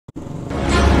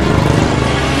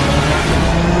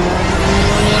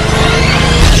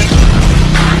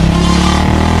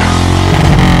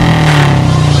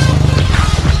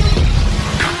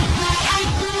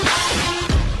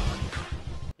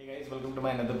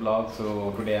vlog.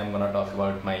 So today I'm gonna talk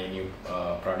about my new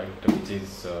product, which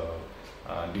is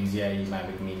DJI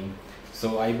Mavic Mini.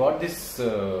 So I bought this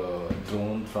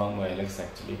drone from OLX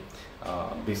actually.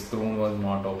 This drone was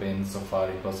not open so far.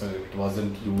 It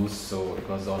wasn't used, so it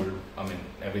was all, I mean,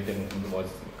 everything was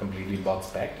completely box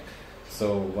packed.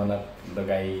 So one of the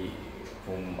guy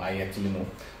whom I actually know,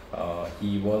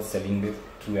 he was selling this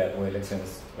through OLX, and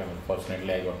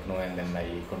fortunately I got to know, and then I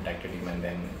contacted him, and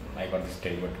then I got this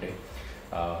delivered today.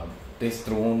 This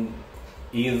drone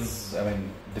is, I mean,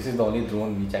 this is the only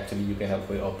drone which actually you can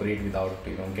operate without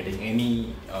getting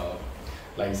any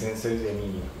licenses,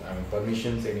 any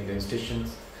permissions, any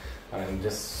registrations, and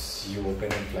just you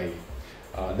open and fly.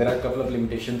 There are a couple of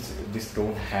limitations this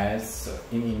drone has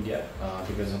in India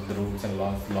because of the rules and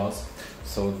laws.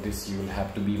 So this you will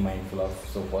have to be mindful of.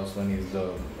 So first one is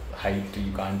the height.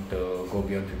 You can't go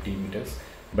beyond 15 meters.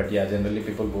 But yeah, generally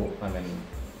people go. I mean,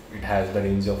 it has the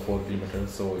range of 4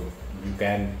 kilometers, so you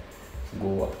can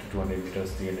go up to 200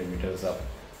 meters, 300 meters up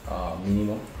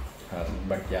minimum.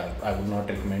 But yeah, I would not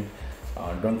recommend.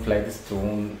 Don't fly this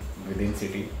drone within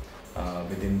city.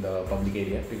 Within the public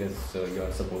area, because you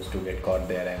are supposed to get caught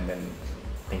there, and then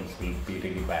things will be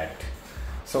really bad.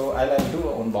 So I'll do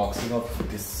an unboxing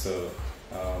of this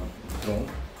drone.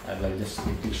 I'll just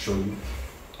quickly show you.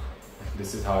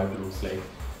 This is how it looks like.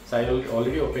 So I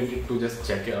already opened it to just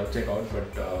check out,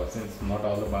 but since not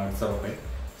all the parts are open,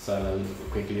 so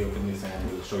I'll quickly open this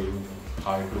and will show you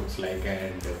how it looks like,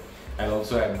 and I'll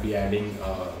also be adding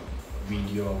a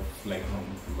video of like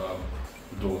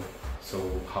drone. So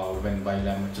while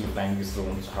I'm actually flying this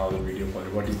drone, so how the video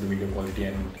quality, what is the video quality,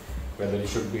 and whether you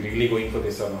should be really going for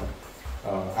this or not.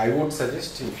 I would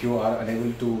suggest, if you are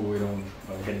unable to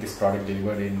get this product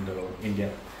delivered in India,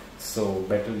 so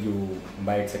better you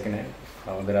buy it second hand.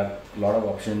 There are a lot of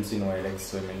options in OLX.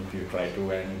 So I mean, if you try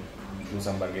to and do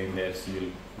some bargain there, so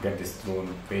you'll get this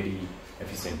drone very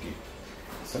efficiently.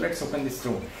 So let's open this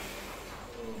drone.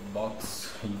 Box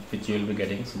which you will be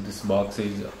getting. So this box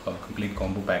is a complete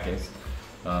combo package.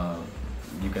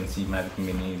 You can see Mavic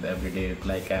Mini, the everyday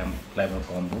fly mode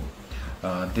combo.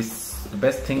 The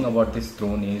best thing about this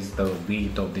drone is the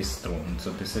weight of this drone. So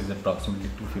this is approximately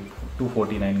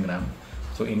 249 gram.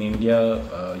 So in India,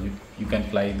 you can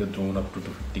fly the drone up to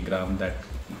 250 gram. That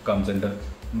comes under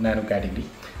nano category.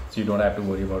 So you don't have to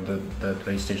worry about the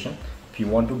registration. If you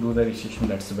want to do the registration,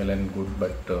 that's well and good,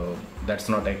 but that's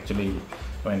not actually,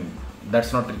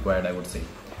 that's not required, I would say.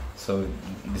 So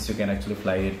this you can actually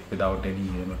fly it without any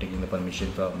taking the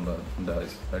permission from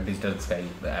the Digital Sky,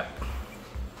 the app.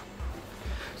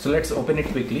 So let's open it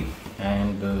quickly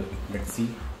and let's see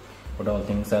what all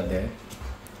things are there.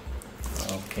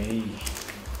 Okay,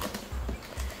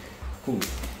 cool.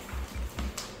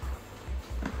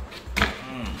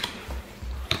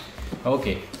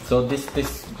 Okay, so this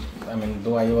I mean,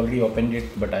 though I already opened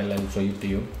it, but I'll show it to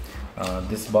you.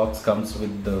 This box comes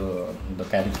with the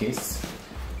carry case,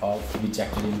 which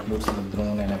actually includes the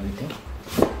drone and everything.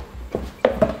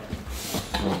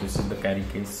 So this is the carry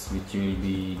case which you will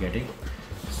be getting.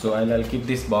 So I'll keep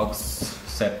this box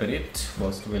separate.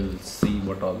 First we'll see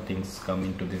what all things come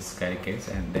into this carry case,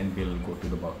 and then we'll go to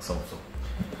the box also.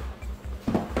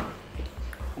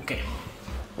 Okay.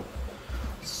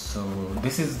 So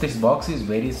this box is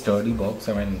very sturdy box.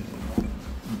 I mean,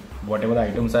 whatever the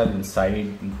items are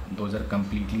inside, those are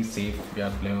completely safe. We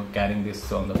are carrying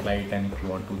this on the flight, and if you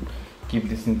want to keep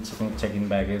this in check-in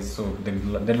baggage, so there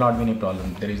will not be any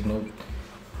problem. There is no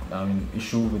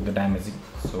issue with the damaging.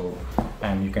 So,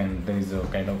 and you can, there is a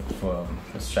kind of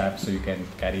a strap, so you can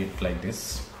carry it like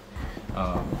this.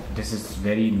 This is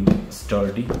very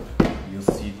sturdy, you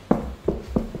see,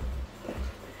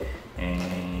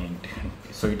 and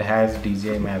so it has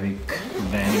DJI Mavic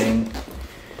branding.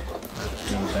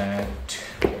 After that,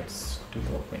 let's do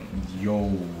open.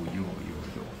 Yo.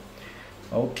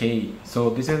 Okay, so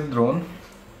this is the drone.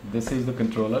 This is the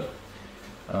controller,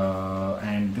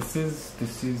 and this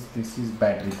is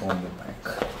battery combo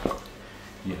pack.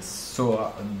 Yes, so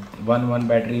one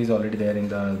battery is already there in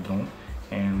the drone,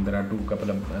 and there are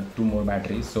two more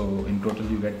batteries. So in total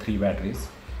you get 3 batteries.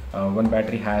 One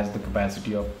battery has the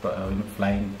capacity of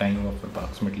flying time of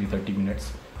approximately 30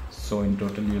 minutes. So in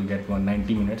total you will get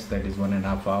 190 minutes, that is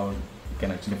 1.5 hours. You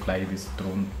can actually fly this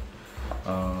drone.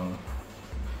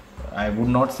 I would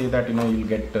not say that you will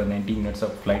get 90 minutes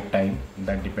of flight time.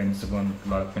 That depends upon a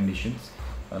lot of conditions,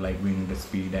 like wind, the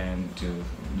speed, and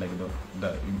like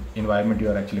the environment you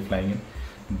are actually flying in.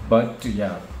 But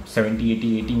yeah,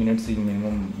 80 minutes in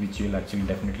minimum, which you will actually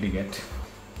definitely get.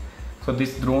 So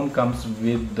this drone comes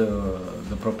with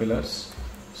the propellers.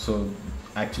 So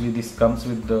actually this comes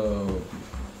with the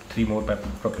 3 more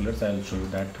propellers. I'll show you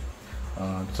that.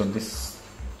 So this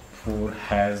 4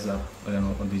 has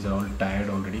these are all tired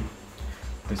already.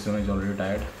 This one is already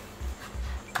tired.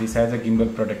 This has a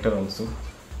gimbal protector also,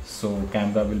 so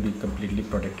camera will be completely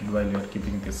protected while you are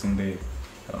keeping this in the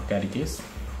carry case.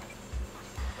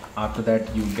 After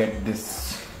that, you get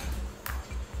this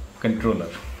controller.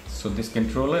 So this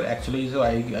controller actually, so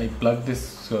I plug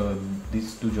this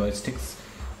these 2 joysticks,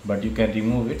 but you can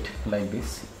remove it like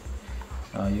this.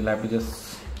 You'll have to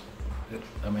just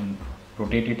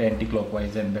rotate it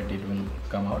anti-clockwise, and that it will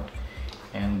come out.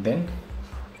 And then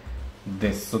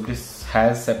this, so this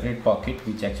has separate pocket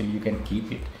which actually you can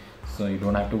keep it, so you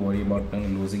don't have to worry about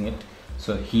losing it.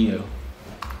 So here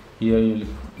you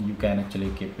can actually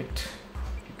keep it.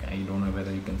 I don't know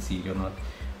whether you can see it or not.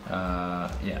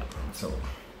 Yeah, so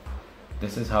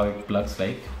this is how it plugs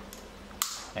like,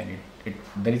 and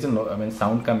there is a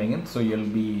sound coming in, so you'll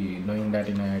be knowing that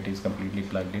it is completely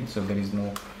plugged in, so there is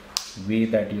no way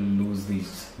that you'll lose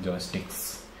these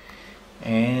joysticks.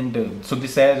 And so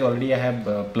this has already, I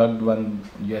have plugged one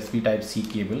USB type C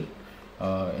cable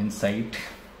inside.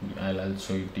 I'll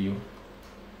show it to you.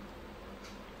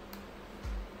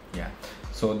 Yeah,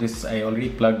 so this I already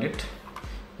plugged it.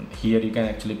 Here you can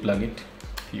actually plug it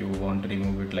if you want to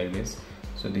remove it like this.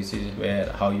 So this is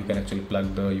how you can actually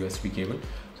plug the USB cable.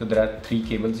 So there are 3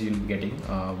 cables you'll be getting.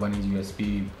 One is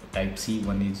USB type C,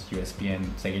 one is USB, and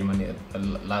second one is,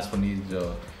 last one is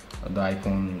the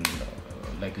iPhone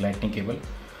like lightning cable.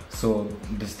 So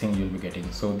this thing you'll be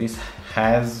getting. So this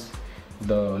has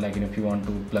the if you want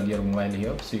to plug your mobile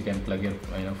here, so you can plug your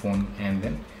phone and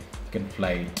then you can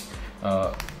fly it.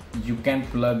 You can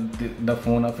plug the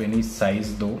phone of any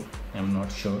size though, I'm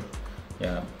not sure.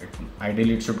 Yeah,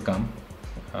 ideally it should come.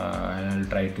 And I'll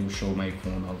try to show my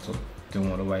phone also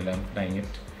tomorrow while I'm trying it.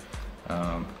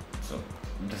 So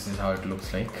this is how it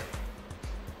looks like.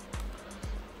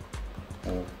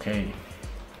 Okay,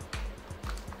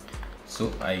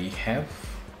 so I have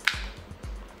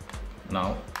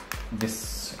now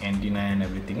this antenna and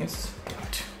everything is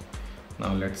it.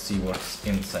 Now let's see what's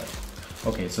inside.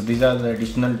 Okay, so these are the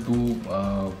additional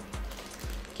 2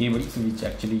 cables which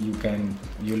actually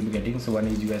you'll be getting. So one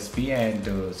is USB,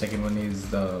 and second one is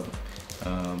the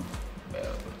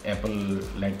Apple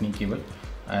lightning cable.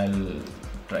 I'll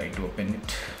try to open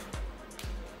it.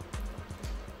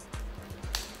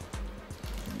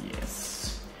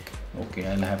 Yes, okay,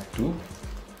 I'll have to.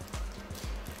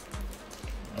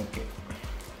 Okay,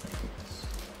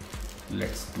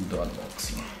 let's do the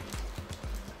unboxing.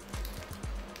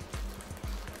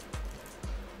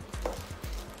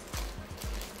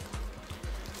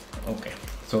 Okay,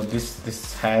 so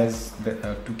this has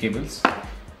the 2 cables.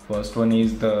 First one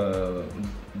is the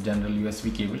general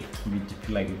USB cable, which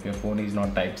if your phone is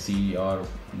not type C or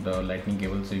the lightning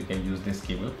cable, so you can use this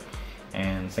cable.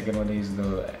 And second one is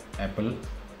the Apple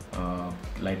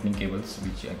lightning cables,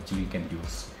 which actually you can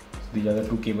use. These are the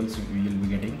 2 cables we will be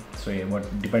getting. So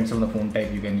what depends on the phone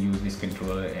type, you can use this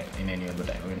controller in any other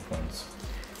type of phones.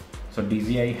 So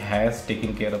DJI has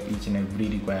taken care of each and every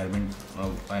requirement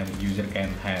a user can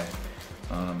have.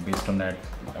 Based on that,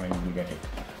 you will get it.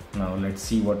 Now let's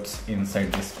see what's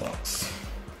inside this box.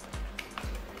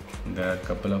 There are a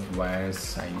couple of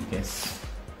wires, I guess.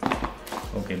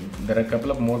 Okay, there are a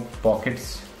couple of more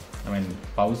pockets,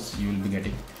 pouch you will be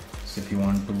getting. So if you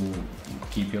want to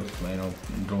keep your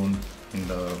drone in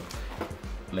the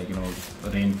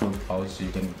rainproof pouch, you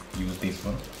can use this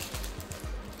one.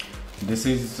 This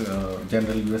is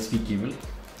general USB cable,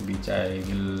 which I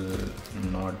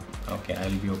will not. Okay,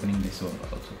 I'll be opening this one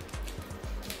also.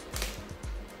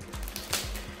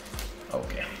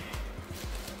 Okay,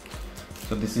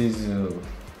 so this is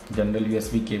general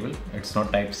USB cable. It's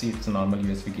not type C, it's a normal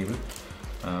USB cable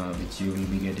which you will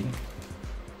be getting.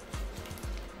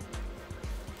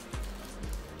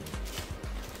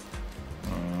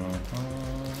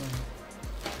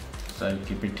 So I'll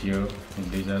keep it here.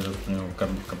 These are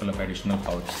couple of additional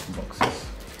pouch boxes.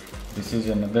 This is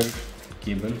another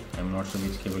cable. I'm not sure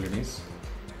which cable it is.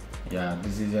 Yeah,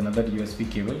 this is another USB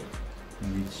cable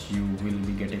which you will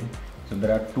be getting. So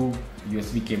there are 2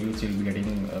 USB cables you'll be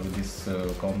getting with this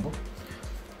combo.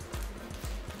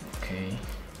 Okay,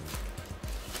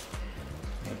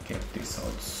 I kept this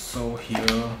also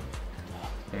here.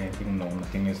 I think no,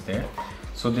 nothing is there.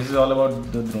 So this is all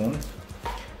about the drone.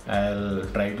 I'll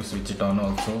try to switch it on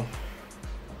also.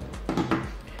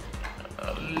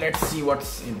 Let's see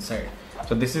what's inside.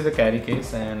 So this is the carry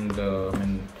case, and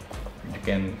you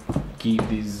can keep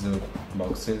these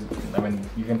boxes.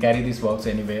 You can carry this box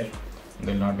anywhere.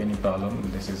 There will not be any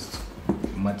problem. This is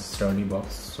much sturdy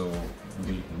box, so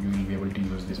you will be able to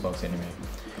use this box anywhere.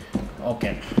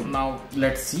 Okay, now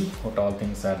let's see what all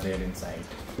things are there inside.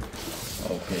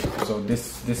 Okay, so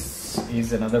this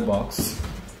is another box,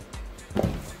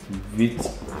 which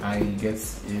I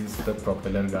guess is the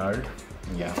propeller guard.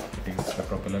 Yeah, it is the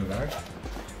propeller guard.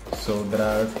 So there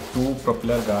are two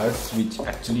propeller guards which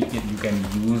actually you can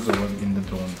use over in the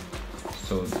drone.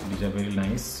 So these are very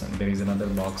nice. And there is another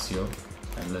box here,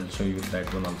 and I'll show you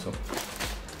that one also.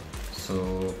 So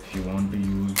if you want to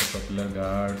use the propeller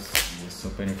guards, just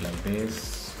open it like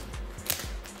this,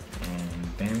 and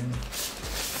then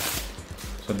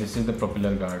so this is the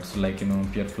propeller guard. So like, you know,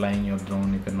 if you're flying your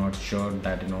drone, if you're not sure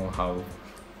that, you know, how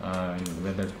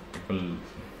whether it will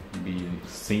be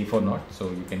safe or not, so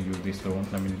you can use this drone.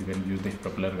 I mean, you can use this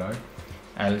propeller guard.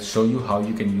 I'll show you how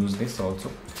you can use this also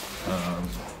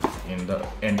in the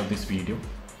end of this video.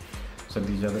 So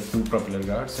these are the two propeller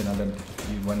guards. Another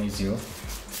one is here.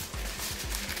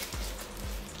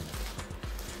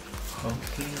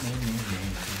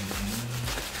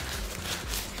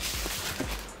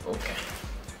 Okay,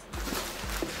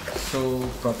 so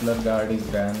propeller guard is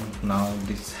done. Now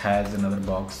this has another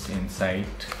box inside.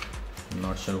 I'm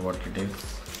not sure what it is.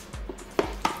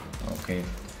 Okay,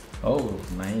 oh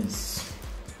nice.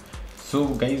 So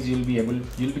guys, you'll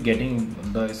be getting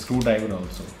the screwdriver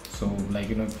also. So like,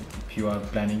 you know, if you are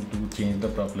planning to change the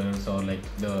propellers, or like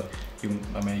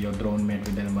your drone met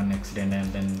with one accident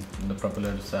and then the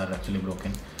propellers are actually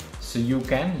broken, so you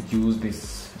can use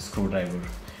this screwdriver.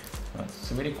 It's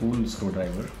a very cool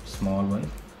screwdriver, small one. You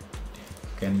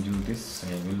can use this.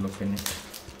 I will open it.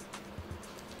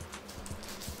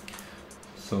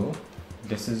 So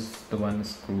this is the one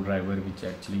screwdriver which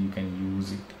actually you can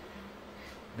use it.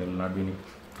 There will not be any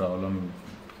problem.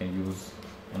 You can use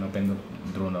and open the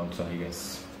drone also, I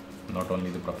guess, not only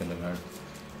the propeller guard.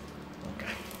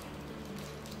 Okay,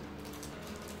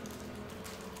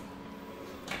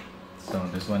 so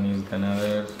this one is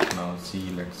another. Now let's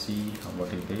see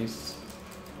what it is.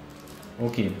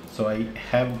 Okay, so I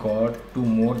have got two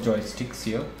more joysticks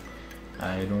here.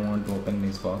 I don't want to open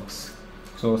this box.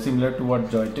 So similar to what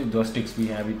joysticks we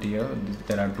have it here,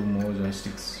 there are two more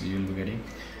joysticks you will be getting.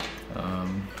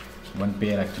 One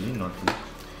pair actually, not two.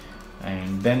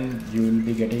 And then you will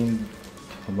be getting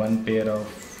one pair of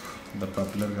the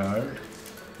propeller guard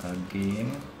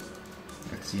again.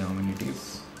 Let's see how many it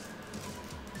is.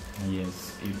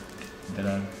 Yes, there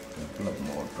are a couple of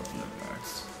more propeller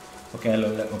guards. Okay,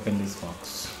 I'll open this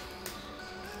box.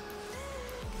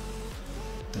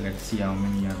 Let's see how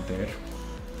many are there.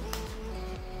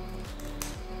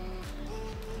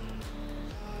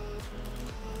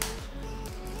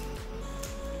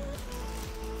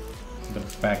 The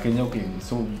package, okay,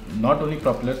 so not only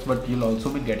propellers, but you'll also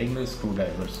be getting the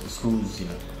screws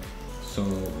here. So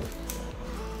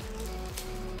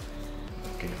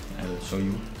okay, I'll show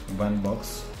you one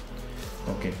box.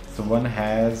 Okay, so one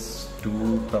has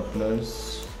two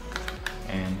propellers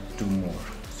and two more,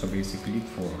 so basically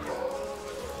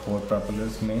four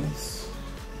propellers means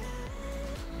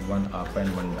one up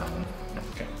and one down.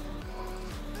 Okay,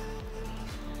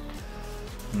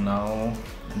 now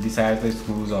this has the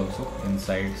screws also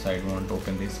inside, so I don't want to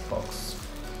open this box.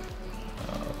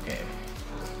 Okay,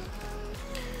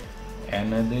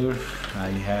 I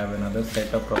have another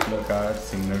set of propeller guards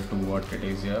similar to what it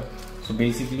is here. So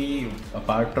basically,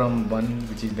 apart from one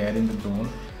which is there in the drone,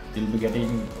 you'll be getting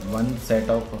one set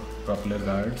of propeller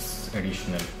guards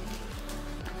additional,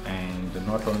 and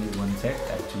not only one set,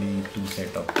 actually two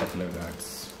set of propeller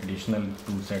guards additional,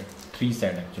 three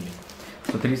set actually.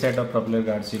 So three set of propeller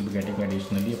guards you'll be getting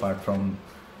additionally, apart from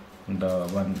the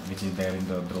one which is there in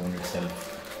the drone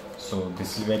itself. So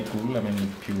this is very cool. I mean,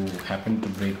 if you happen to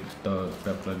break the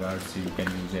propeller guards, you can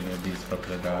use any of these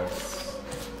propeller guards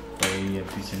very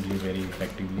efficiently, very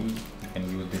effectively. You can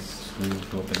use this screw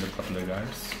to open the propeller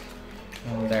guards,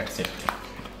 and that's it.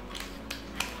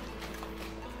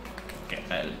 Okay,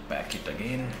 I'll pack it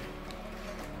again.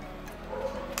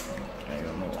 I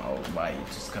don't know why it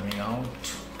is coming out.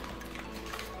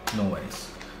 No worries.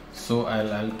 So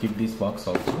I'll keep this box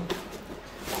also.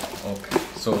 Okay,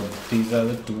 so these are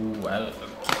the two. I'll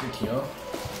keep it here.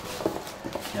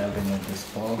 I'll remove this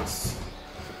box.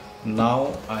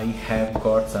 Now I have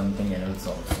got something else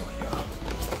also here.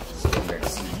 So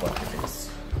let's see what it is.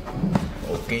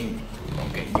 Okay,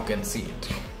 you can see it.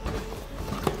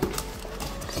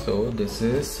 So this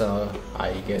is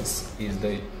I guess is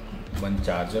the one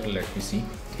charger. Let me see.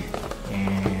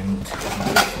 And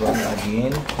this one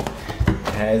again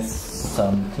has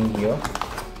something here.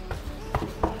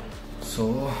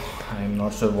 So I'm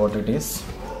not sure what it is.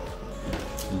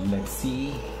 Let's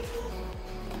see.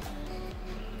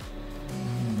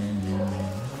 I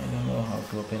don't know how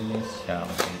to open finish. Yeah,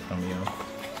 okay, from here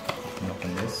you can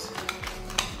open this.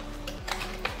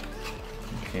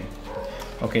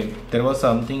 Okay, there was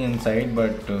something inside,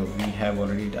 but we have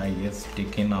already, I guess,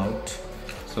 taken out,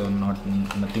 so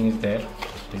nothing is there.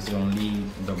 This is only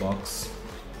the box.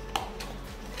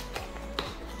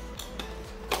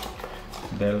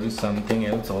 There is something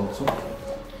else also.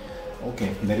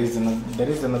 Okay, there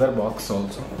is another box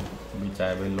also, which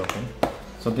I will open.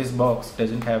 So this box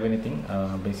doesn't have anything.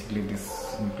 Basically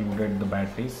this included the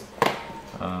batteries.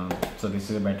 So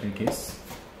this is a battery case.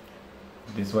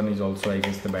 This one is also, I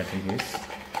guess, the battery case.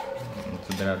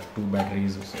 So there are two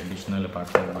batteries additional apart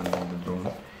from one of the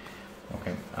drone.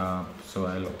 Okay, so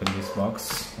I'll open this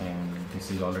box, and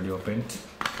this is already opened.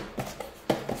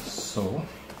 So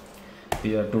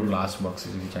these are two last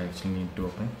boxes which I actually need to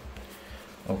open.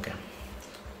 Okay.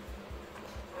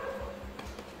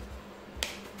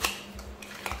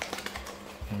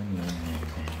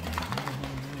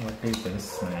 What is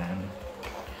this, man?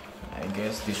 I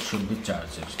guess this should be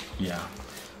charger. Yeah.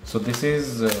 So this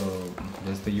is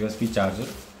just the USB charger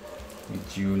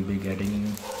which you will be getting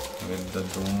with the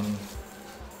drone.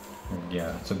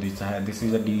 Yeah. So this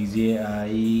is a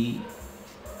DJI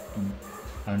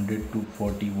 100 to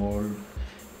 40 volt,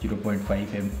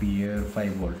 0.5 ampere,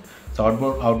 5 volt. So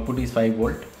output is 5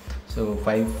 volt. So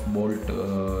 5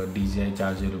 volt DJI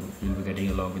charger you'll be getting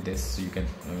along with this. So you can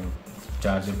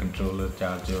charge your controller,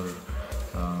 charge your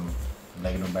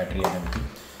battery and everything.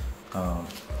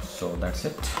 So that's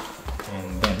it.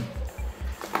 And then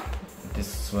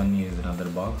this one is another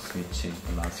box, which is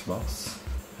the last box.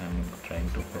 I'm trying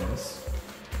to open this.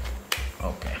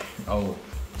 Okay. Oh,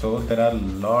 so there are a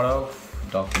lot of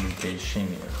documentation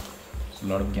here. So a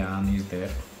lot of gyan is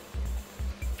there.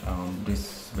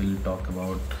 This will talk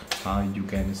about how you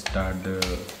can start the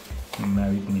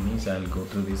Mavic Mini. So I'll go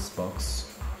through this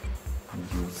box.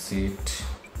 You'll see it.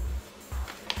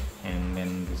 And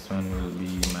then this one will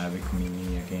be Mavic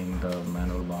Mini, again the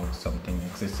manual box, something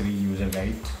accessory user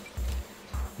guide.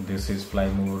 This is fly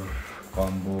more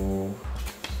combo,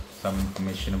 some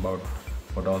information about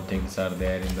what all things are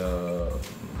there in the,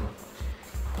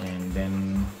 and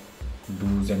then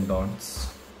do's and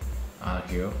don'ts are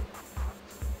here.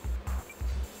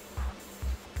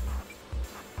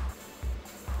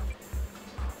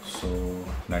 So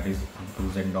that is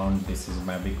do's and don'ts. This is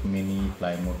Mavic Mini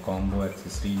fly mode combo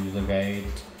accessory user guide.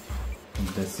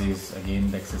 This is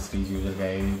again the accessories user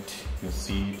guide. You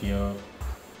see it here.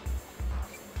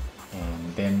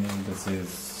 And then this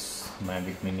is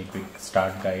Mavic Mini quick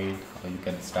start guide, how you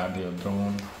can start your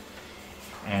drone.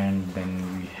 And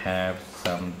then we have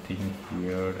something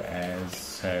here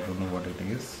as, I don't know what it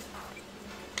is.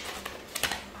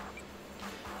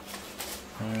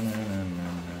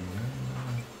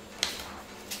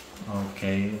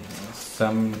 Okay,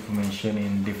 some information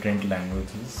in different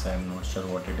languages. I'm not sure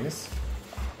what it is.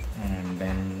 And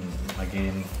then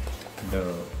again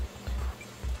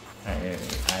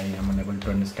I am unable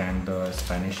to understand the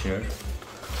Spanish here,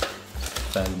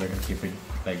 so I'll better keep it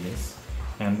like this.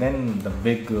 And then the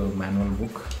big manual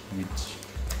book which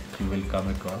you will come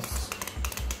across.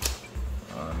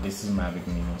 This is Mavic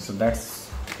Mini. So that's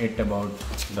it about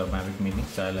the Mavic Mini.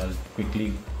 So I'll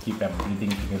quickly keep everything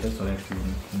together so that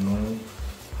you know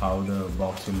how the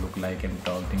box will look like and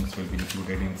all things will be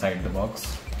included inside the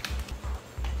box.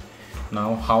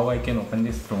 Now how I can open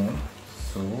this drone.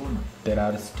 So there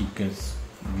are stickers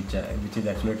which is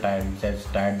actually tied, which has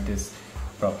tied this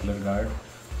propeller guard.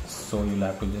 So you'll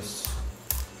have to just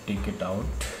take it out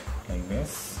like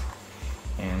this,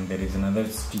 and there is another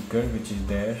sticker which is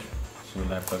there. So you'll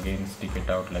have to again stick it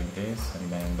out like this, and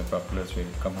then the propellers will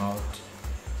come out.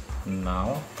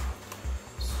 Now,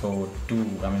 so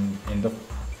in the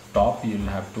top you'll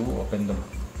have to open the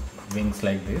wings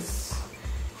like this,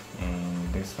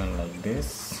 and this one like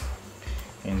this.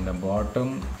 In the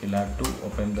bottom you'll have to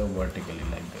open the vertically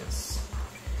like this,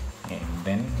 and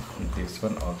then this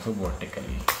one also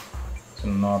vertically. So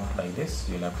not like this,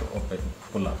 you'll have to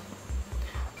pull up.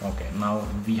 Okay, now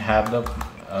we have the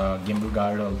gimbal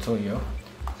guard also here.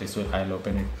 This will, I'll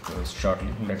open it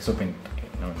shortly. Let's open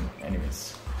it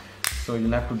anyways. So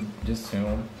you'll have to just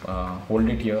hold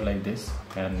it here like this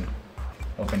and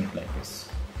open it like this.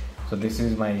 So this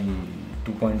is my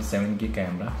 2.7K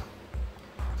camera.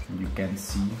 You can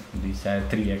see this has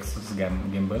 3-axis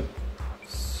gimbal,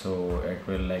 so it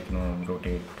will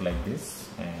rotate like this,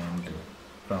 and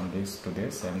from this to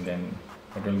this, and then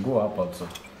it will go up also.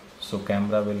 So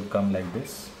camera will come like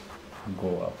this,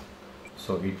 go up.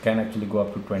 So it can actually go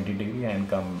up to 20 degree and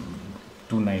come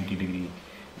to 90 degree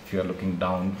if you are looking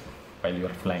down while you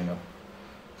are flying up.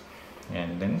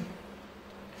 And then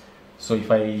So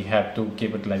if I have to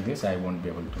keep it like this, I won't be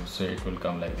able to, so it will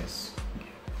come like this.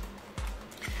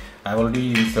 I've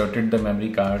already inserted the memory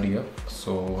card here,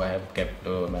 so I have kept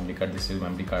memory card. This is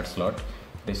memory card slot.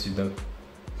 This is the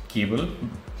cable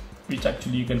which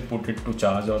actually you can put it to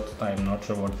charge, or I'm not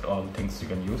sure what all things you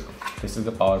can use. This is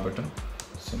the power button.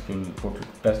 So if you put it,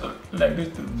 press like this,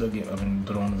 the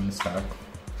drone will start.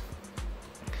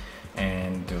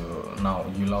 And now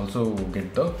you'll also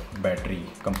get the battery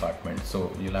compartment,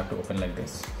 so you'll have to open like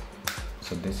this.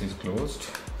 So this is closed,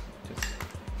 just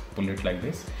pull it like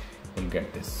this, you'll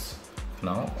get this.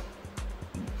 Now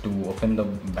to open the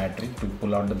battery, to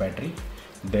pull out the battery,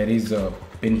 there is a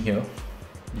pin here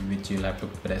which you'll have to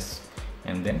press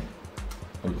and then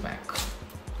pull back.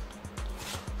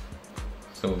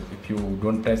 So if you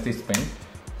don't press this pin,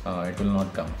 it will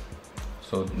not come.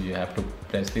 So you have to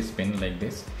press this pin like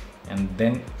this and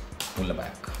then pull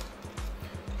back.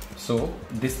 So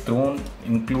this drone,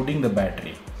 including the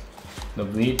battery, the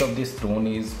weight of this drone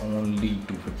is only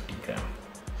 250 grams.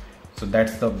 So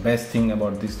that's the best thing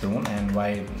about this drone, and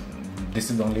why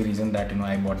this is the only reason that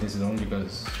I bought this drone,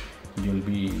 because you'll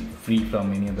be free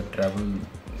from any other travel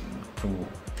through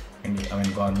any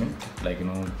government, like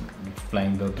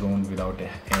flying the drone without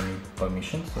any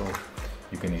permission, so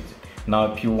you can use it.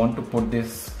 Now if you want to put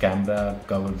this camera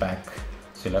cover back,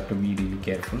 so you'll have to be really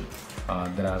careful.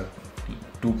 There are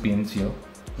 2 pins here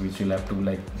which you'll have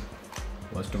to,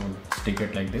 first of all stick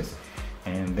it like this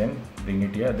and then bring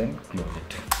it here, then close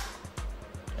it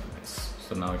like this.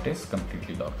 So now it is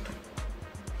completely locked.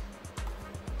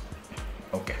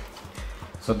 Okay,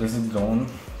 so this is drone.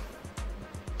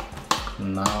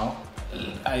 Now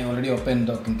I already opened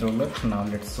the controller. Now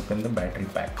let's open the battery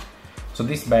pack. So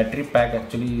this battery pack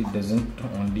actually doesn't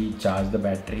only charge the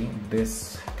battery,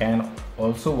 this can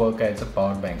also work as a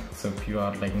power bank. So if you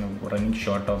are running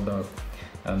short of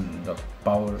the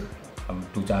power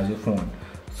to charge your phone,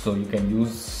 so you can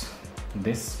use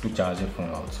this to charge your phone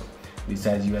also. This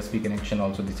has USB connection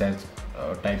also, this has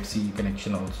type C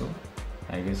connection also.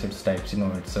 I guess it's type C,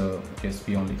 no, it's a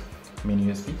USB only,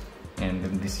 mini USB. And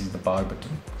then this is the power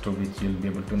button, through which you'll be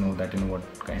able to know that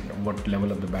what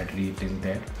level of the battery it is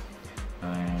there.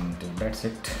 And that's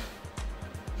it.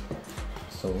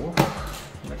 So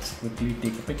let's quickly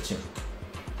take a picture.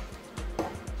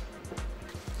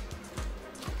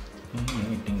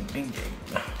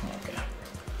 Okay.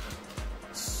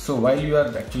 So while you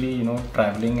are actually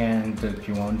traveling, and if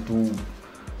you want to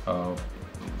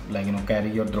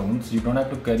carry your drones, you don't have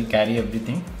to carry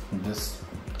everything. Just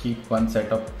keep one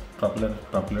set of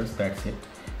propellers, that's it.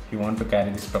 If you want to carry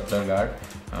this propeller guard,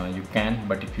 you can,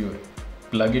 but if you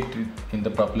plug it in the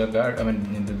propeller guard,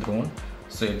 in the drone,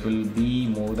 so it will be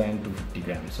more than 250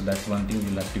 grams. So that's one thing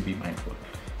you'll have to be mindful.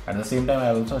 At the same time,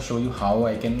 I'll also show you how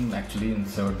I can actually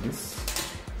insert this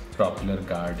propeller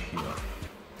guard here.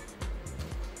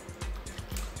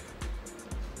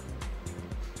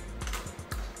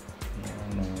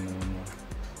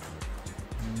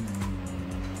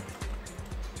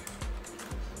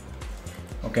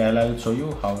 Okay, I'll show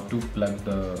you how to plug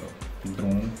the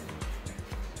drone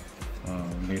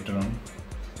later on.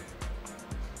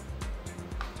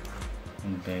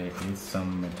 There is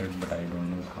some method, but I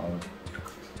don't know how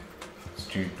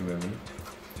straight to away.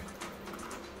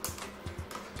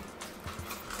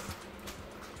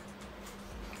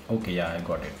 Okay, yeah, I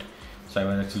got it. So I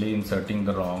was actually inserting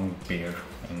the wrong pair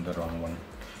in the wrong one.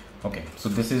 Okay, so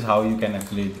this is how you can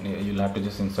actually, you'll have to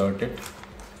just insert it.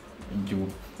 You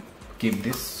keep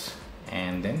this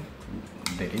and then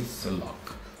there is a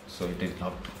lock, so it is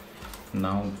locked.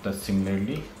 Now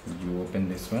similarly you open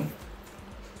this one,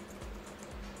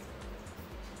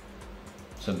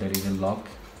 so there is a lock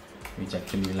which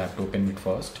actually you'll have to open it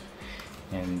first,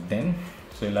 and then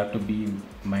so you'll have to be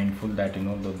mindful that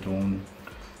the drone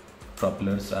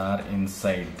propellers are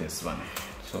inside this one,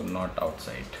 so not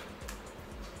outside.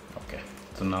 Okay,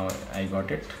 so now I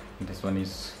got it. This one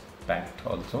is packed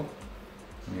also,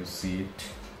 you see it.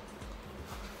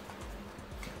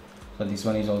 So this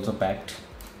one is also packed.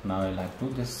 Now I'll have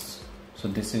to just, so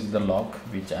this is the lock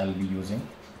which I'll be using.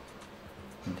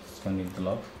 This one is the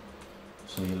lock,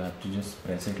 so you'll have to just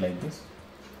press it like this,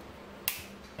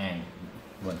 and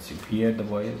once you hear the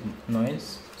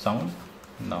sound,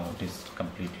 now it is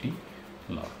completely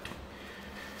locked.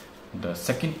 The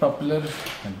second propeller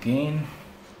again,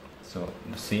 so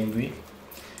the same way,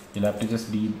 you'll have to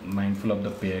just be mindful of the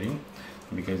pairing,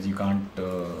 because you can't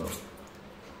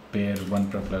pair one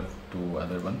propeller to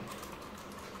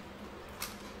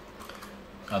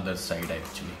other side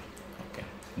actually. Okay,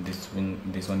 this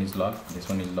one is locked, this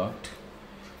one is locked.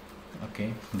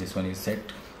 Okay, this one is set.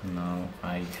 Now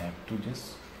I have to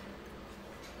just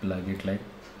plug it like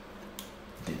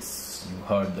this. You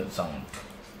heard the sound.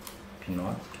 If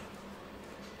not,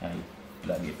 I'll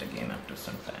plug it again after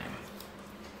some time.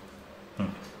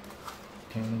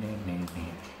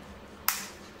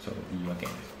 So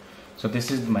again, so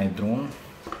this is my drone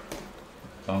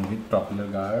along with propeller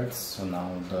guards. So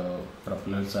now the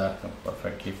propellers are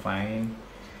perfectly fine.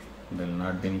 There will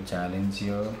not be any challenge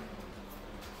here.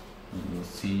 You will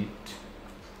see it.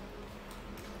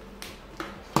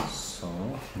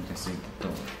 So this is the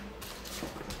drone.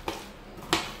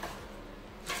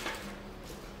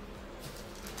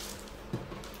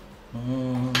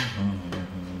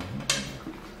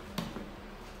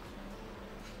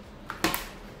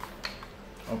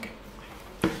 Okay.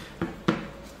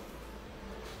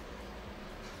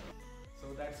 So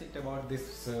that's it about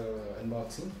this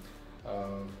unboxing.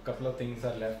 Couple of things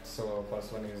are left. So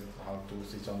first one is how to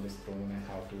switch on this drone and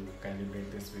how to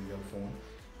calibrate this with your phone.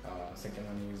 Second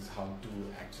one is how to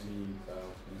actually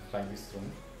fly this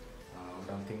drone. What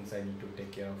are things I need to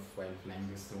take care of while flying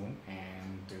this drone,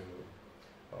 and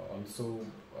also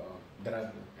there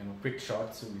are quick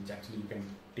shots which actually you can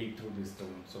take through this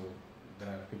drone. So there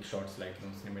are quick shots like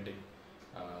cinematic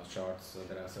shots.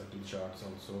 There are circle shots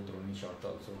also, drone shots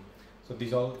also. So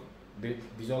these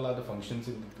all are the functions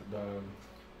in the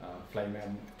fly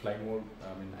mode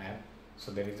app.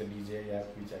 So there is a DJI app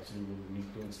which actually you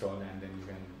need to install, and then you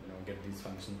can get these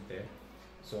functions there.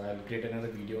 So I'll create another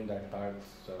video on that part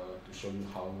to show you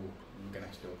how you can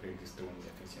actually operate this drone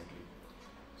efficiently.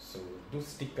 So do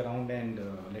stick around and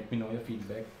let me know your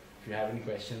feedback. If you have any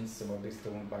questions about this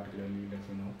drone particularly, let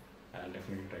me know. I'll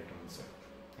definitely try to answer.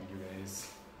 Thank you guys.